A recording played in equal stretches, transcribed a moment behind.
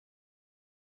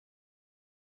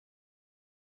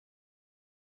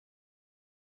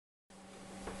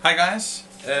Hi guys,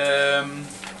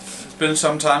 it's been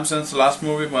some time since the last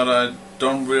movie, but I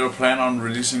don't really plan on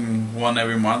releasing one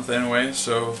every month anyway.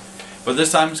 But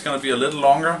this time it's gonna be a little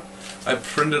longer. I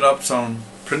printed out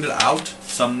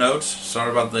some notes. Sorry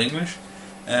about the English,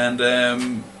 and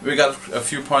we got a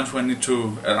few points we need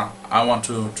to. I want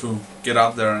to get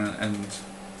out there and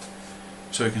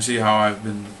so you can see how I've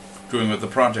been doing with the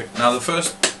project. Now the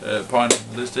first point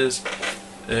of the list is.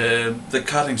 The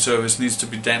cutting surface needs to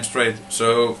be damn straight.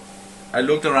 So I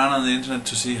looked around on the internet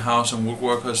to see how some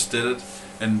woodworkers did it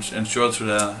and ensured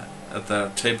that their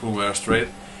table were straight.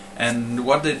 And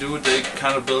what they do, they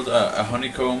kind of build a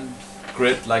honeycomb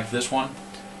grid like this one,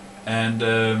 and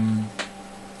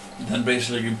then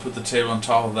basically you put the table on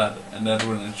top of that, and that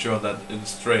will ensure that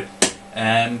it's straight.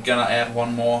 And I'm gonna add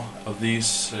one more of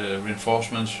these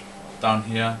reinforcements down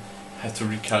here. Have to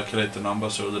recalculate the number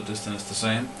so the distance is the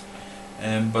same.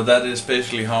 But that is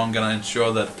basically how I'm gonna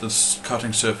ensure that this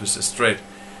cutting surface is straight.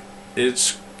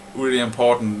 It's really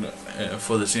important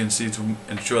for the CNC to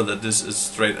ensure that this is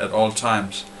straight at all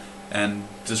times, and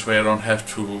this way I don't have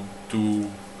to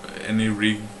do any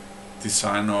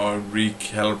redesign or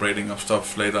recalibrating of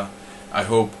stuff later, I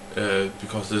hope,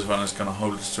 because this one is gonna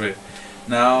hold it straight.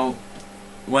 Now,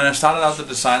 when I started out the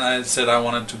design, I said I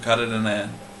wanted to cut it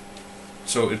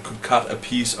so it could cut a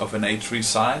piece of an A3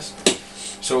 size.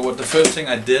 So what the first thing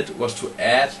I did was to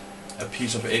add a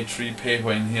piece of A3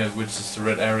 paper in here, which is the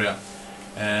red area.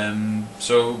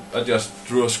 So I just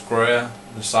drew a square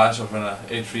the size of an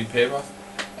A3 paper,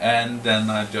 and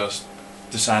then I just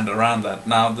designed around that.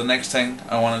 Now the next thing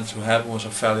I wanted to have was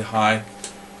a fairly high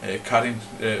cutting,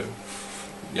 I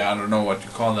don't know what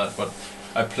you call that, but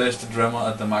I placed the Dremel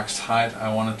at the max height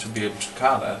I wanted to be able to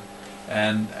cut at,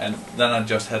 and then I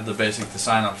just had the basic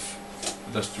design of.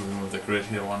 Just to remove the grid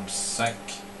here one sec.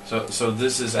 So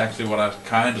this is actually what I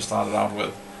kind of started out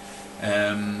with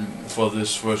for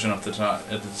this version of the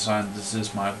design. This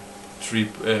is my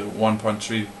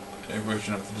 1.3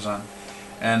 version of the design,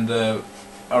 and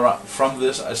from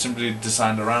this I simply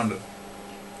designed around it.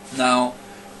 Now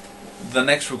the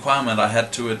next requirement I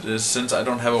had to it is, since I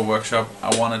don't have a workshop,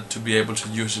 I wanted to be able to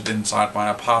use it inside my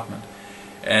apartment,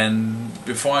 and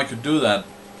before I could do that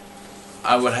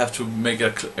I would have to make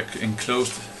a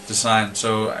enclosed design,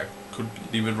 so I could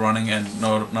leave it running and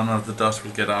none of the dust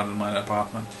will get out in my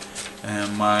apartment.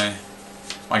 And my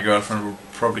girlfriend would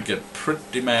probably get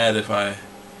pretty mad if I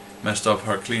messed up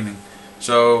her cleaning.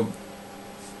 So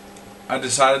I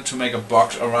decided to make a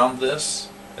box around this.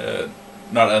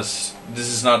 This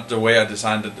is not the way I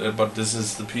designed it, but this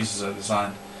is the pieces I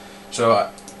designed. So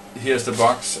here's the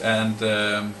box, and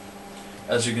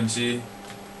as you can see,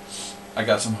 I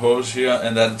got some holes here,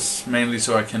 and that's mainly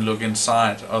so I can look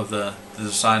inside of the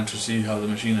design to see how the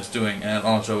machine is doing, and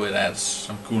also it adds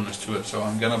some coolness to it. So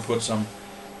I'm gonna put some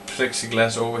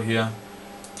plexiglass over here,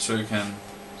 so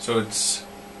it's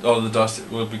all the dust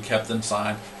will be kept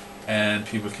inside, and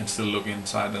people can still look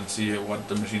inside and see what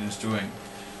the machine is doing.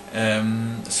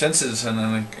 Since it's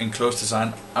an enclosed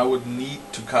design, I would need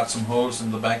to cut some holes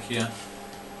in the back here.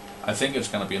 I think it's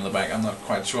gonna be in the back. I'm not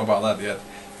quite sure about that yet.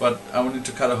 But I will need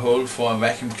to cut a hole for a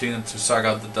vacuum cleaner to suck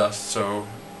out the dust, so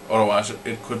otherwise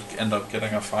it could end up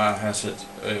getting a fire hazard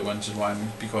when it's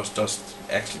environment, because dust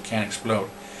actually can explode.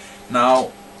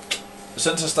 Now,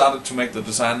 since I started to make the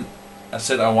design, I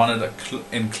said I wanted an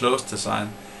enclosed design,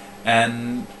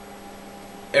 and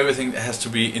everything has to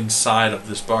be inside of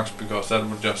this box, because that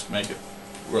would just make it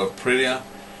real prettier.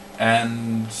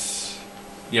 And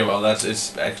yeah, well,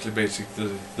 it's actually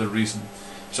basically the reason.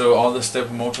 So all the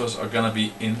stepper motors are gonna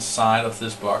be inside of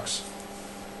this box,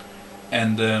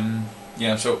 and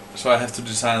so I have to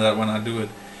design that when I do it.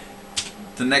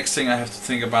 The next thing I have to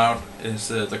think about is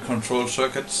the control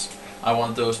circuits. I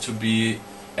want those to be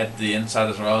at the inside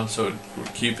as well, so it will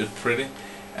keep it pretty.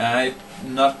 I'm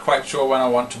not quite sure when I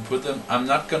want to put them. I'm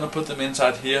not gonna put them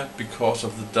inside here because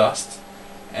of the dust,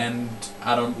 and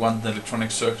I don't want the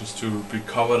electronic circuits to be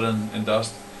covered in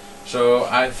dust. So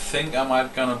I think I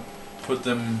might gonna put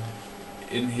them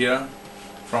in here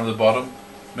from the bottom,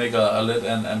 make a lid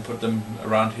and put them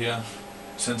around here.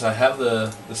 Since I have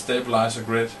the stabilizer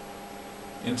grid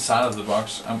inside of the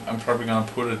box, I'm probably gonna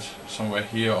put it somewhere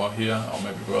here, or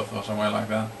maybe both, or somewhere like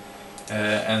that,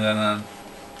 and then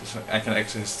I can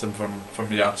access them from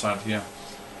the outside here.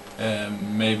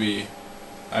 Maybe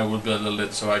I will build a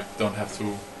lid so I don't have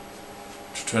to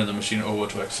turn the machine over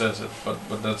to access it,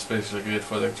 but that's basically it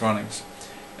for electronics.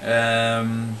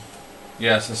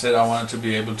 As I said, I wanted to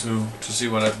be able to see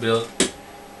what I built,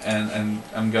 and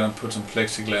I'm gonna put some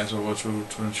plexiglass over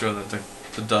to ensure that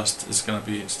the dust is gonna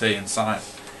stay inside.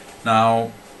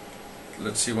 Now,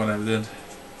 let's see what I did.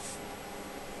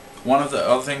 one of the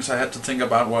other things I had to think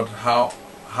about was how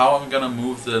I'm gonna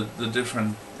move the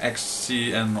different X,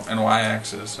 Y, and Y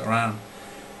axis around,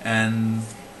 and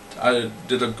I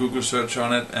did a Google search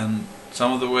on it, and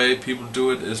some of the way people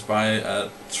do it is by a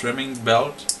trimming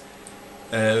belt,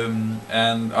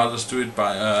 and others do it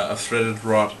by a threaded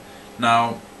rod.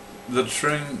 Now, the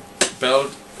trimming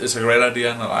belt is a great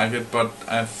idea and I like it, but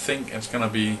I think it's gonna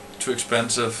be too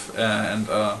expensive and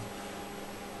a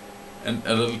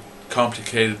little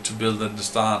complicated to build at the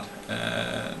start.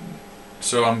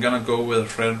 So I'm gonna go with a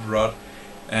threaded rod.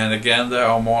 And again, there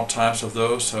are more types of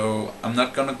those, so I'm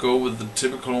not gonna go with the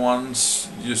typical ones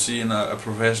you see in a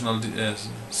professional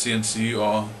CNC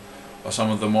or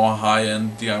some of the more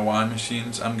high-end DIY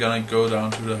machines. I'm gonna go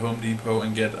down to the Home Depot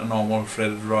and get a normal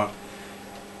threaded rod.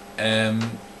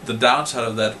 The downside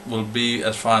of that will be,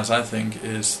 as far as I think,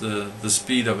 is the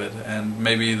speed of it, and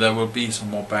maybe there will be some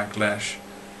more backlash.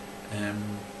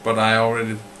 But I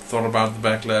already thought about the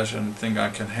backlash and think I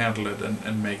can handle it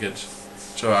and make it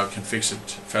so I can fix it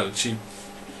fairly cheap.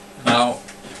 Now,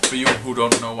 for you who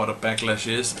don't know what a backlash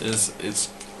is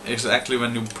it's exactly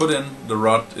when you put in the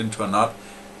rod into a nut,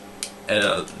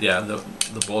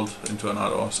 the bolt into a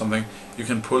nut or something, you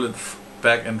can pull it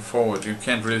back and forward. You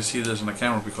can't really see this on the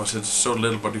camera because it's so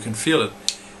little, but you can feel it,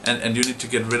 and you need to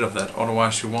get rid of that,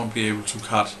 otherwise you won't be able to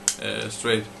cut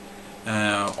straight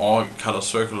or cut a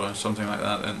circle or something like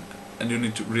that, and you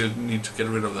really need to get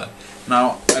rid of that.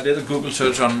 Now, I did a Google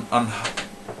search on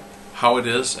how it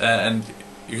is, and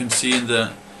you can see in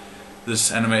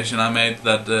this animation I made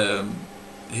that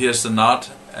here's the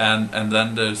nut, and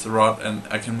then there's the rod, and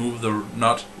I can move the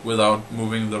nut without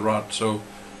moving the rod. So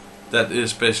that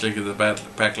is basically the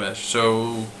backlash.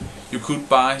 So you could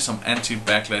buy some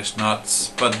anti-backlash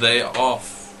nuts, but they are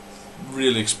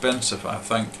really expensive, I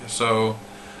think. So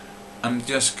I'm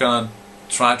just gonna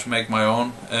try to make my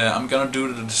own. I'm gonna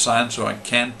do the design so I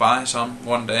can buy some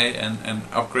one day and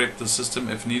upgrade the system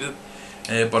if needed.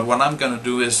 But what I'm gonna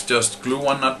do is just glue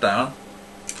one nut down,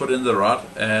 put in the rod,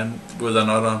 and with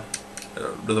another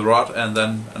the rod and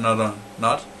then another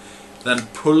nut, then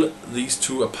pull these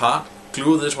two apart,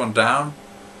 glue this one down,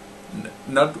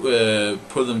 not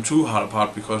pull them too hard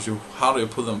apart, because the harder you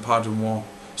pull them apart, the more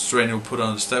strain you put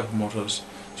on the stepper motors,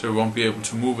 so you won't be able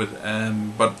to move it.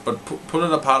 But pull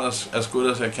it apart as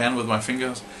good as I can with my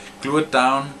fingers, glue it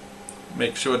down,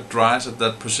 make sure it dries at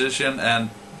that position, and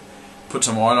put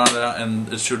some oil on there,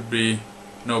 and it should be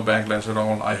no backlash at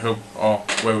all, I hope, or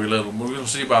very little. We'll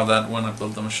see about that when I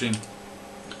build the machine.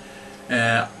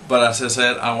 But as I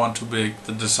said, I want to make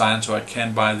the design so I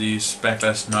can buy these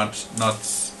backlash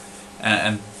nuts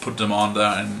and put them on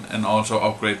there, and also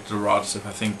upgrade the rods if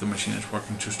I think the machine is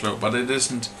working too slow. But it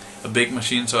isn't a big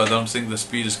machine, so I don't think the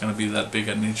speed is going to be that big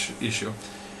an issue.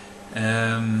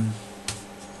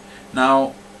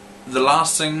 Now, the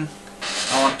last thing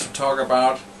I want to talk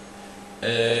about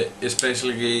is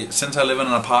basically, since I live in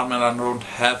an apartment, I don't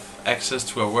have access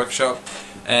to a workshop,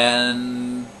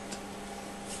 and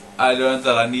I learned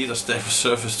that I need a stable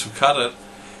surface to cut it,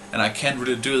 and I can't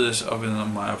really do this up in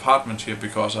my apartment here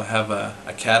because I have a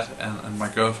cat, and my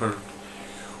girlfriend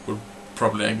would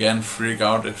probably again freak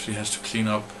out if she has to clean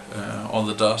up all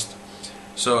the dust.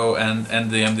 So and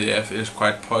the MDF is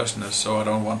quite poisonous, so I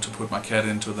don't want to put my cat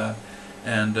into that.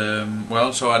 And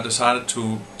well, so I decided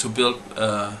to build,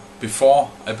 before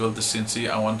I built the CNC,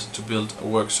 I wanted to build a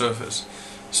work surface.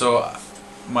 So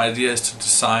my idea is to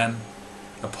design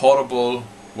a portable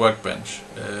workbench,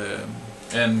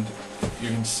 and you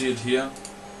can see it here.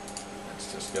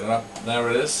 Let's just get it up. There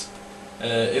it is.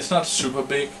 It's not super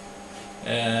big.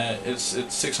 It's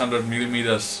 600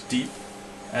 millimeters deep,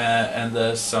 and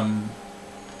there's some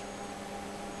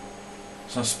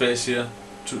space here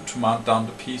to mount down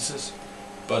the pieces,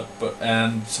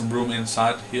 and some room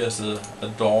inside. Here's a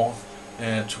door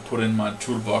to put in my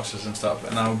toolboxes and stuff,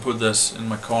 and I will put this in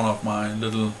my corner of my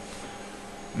little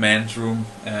man's room.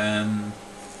 And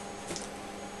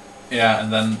yeah,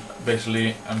 and then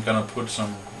basically I'm gonna put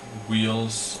some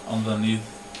wheels underneath,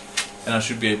 and I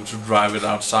should be able to drive it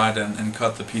outside and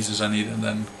cut the pieces I need and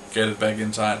then get it back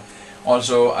inside.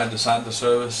 Also, I designed the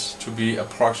surface to be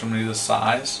approximately the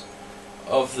size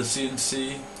of the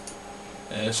CNC,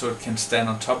 so it can stand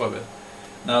on top of it.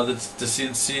 Now the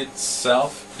CNC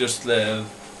itself just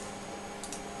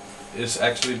is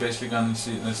actually basically gonna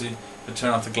see. Let's see. I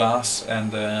turn off the glass,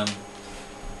 and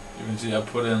you can see I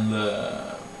put in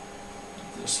the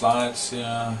slides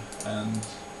here and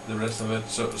the rest of it.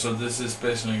 So this is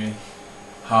basically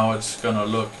how it's gonna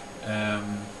look,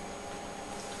 and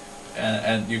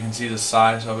you can see the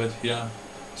size of it here.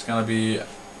 It's gonna be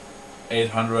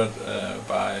 800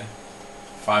 by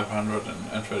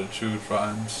 532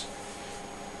 times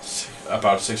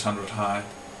about 600 high,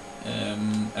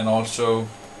 and also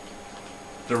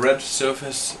the red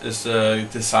surface is the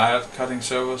desired cutting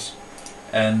surface,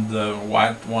 and the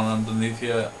white one underneath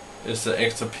here is the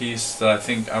extra piece that I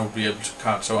think I will be able to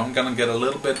cut. So I'm gonna get a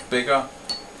little bit bigger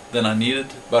than I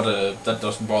needed, but that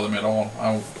doesn't bother me at all.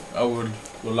 I would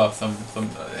love some.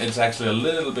 It's actually a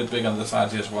little bit bigger on the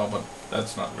sides here as well, but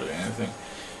that's not really anything.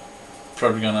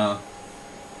 Probably gonna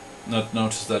not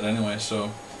notice that anyway.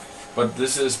 So, but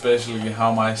this is basically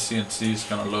how my CNC is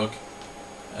gonna look,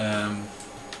 and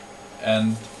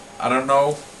I don't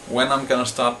know when I'm gonna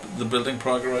start the building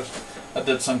progress. I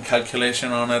did some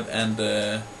calculation on it,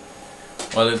 and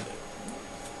well,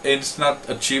 it's not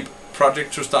a cheap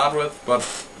project to start with, but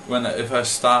if I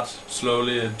start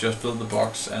slowly, just build the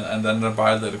box and then I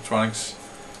buy the electronics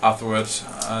afterwards,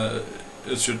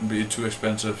 it shouldn't be too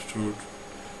expensive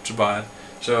to buy it.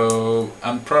 So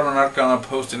I'm probably not gonna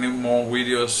post any more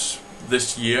videos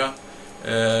this year,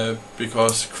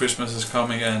 because Christmas is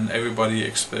coming and everybody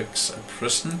expects a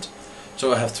present.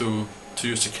 So I have to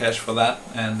use the cash for that,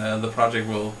 and the project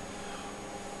will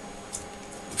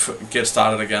get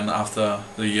started again after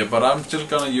the year. But I'm still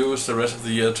gonna use the rest of the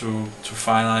year to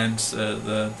finance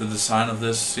the design of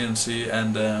this CNC,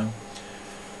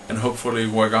 and hopefully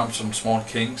work on some small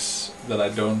kinks that I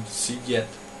don't see yet.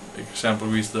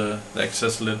 Example is the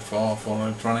access lid for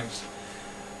electronics.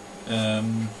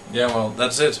 Yeah, well,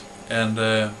 that's it,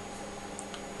 and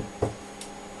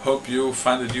hope you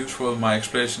find it useful, my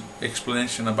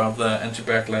explanation about the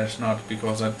anti-backlash nut,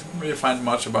 because I didn't really find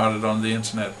much about it on the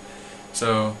internet.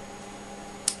 So,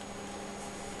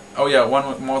 oh yeah,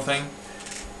 one more thing.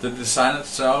 The design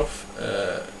itself,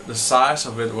 the size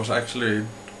of it was actually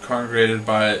congregated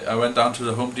by, I went down to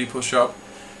the Home Depot shop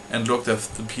and looked at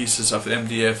the pieces of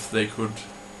MDF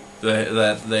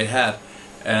that they had,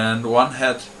 and one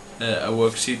had a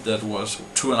worksheet that was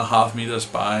 2.5 meters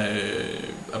by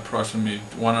approximately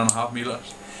 1.5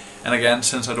 meters. And again,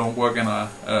 since I don't work in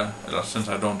since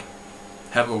I don't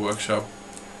have a workshop,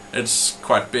 it's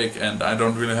quite big, and I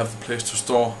don't really have the place to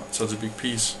store such a big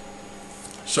piece.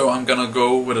 So I'm gonna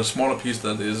go with a smaller piece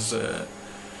that is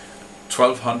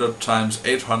 1200 times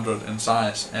 800 in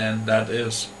size, and that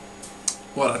is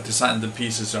what I designed the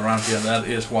pieces around here. That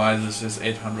is why this is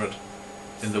 800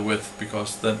 in the width,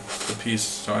 because that's the piece,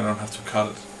 so I don't have to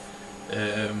cut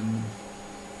it.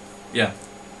 Yeah,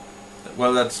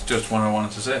 well, that's just what I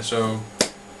wanted to say. So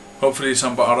hopefully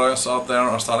some others out there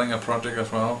are starting a project as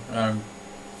well. I'm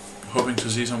hoping to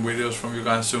see some videos from you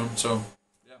guys soon. So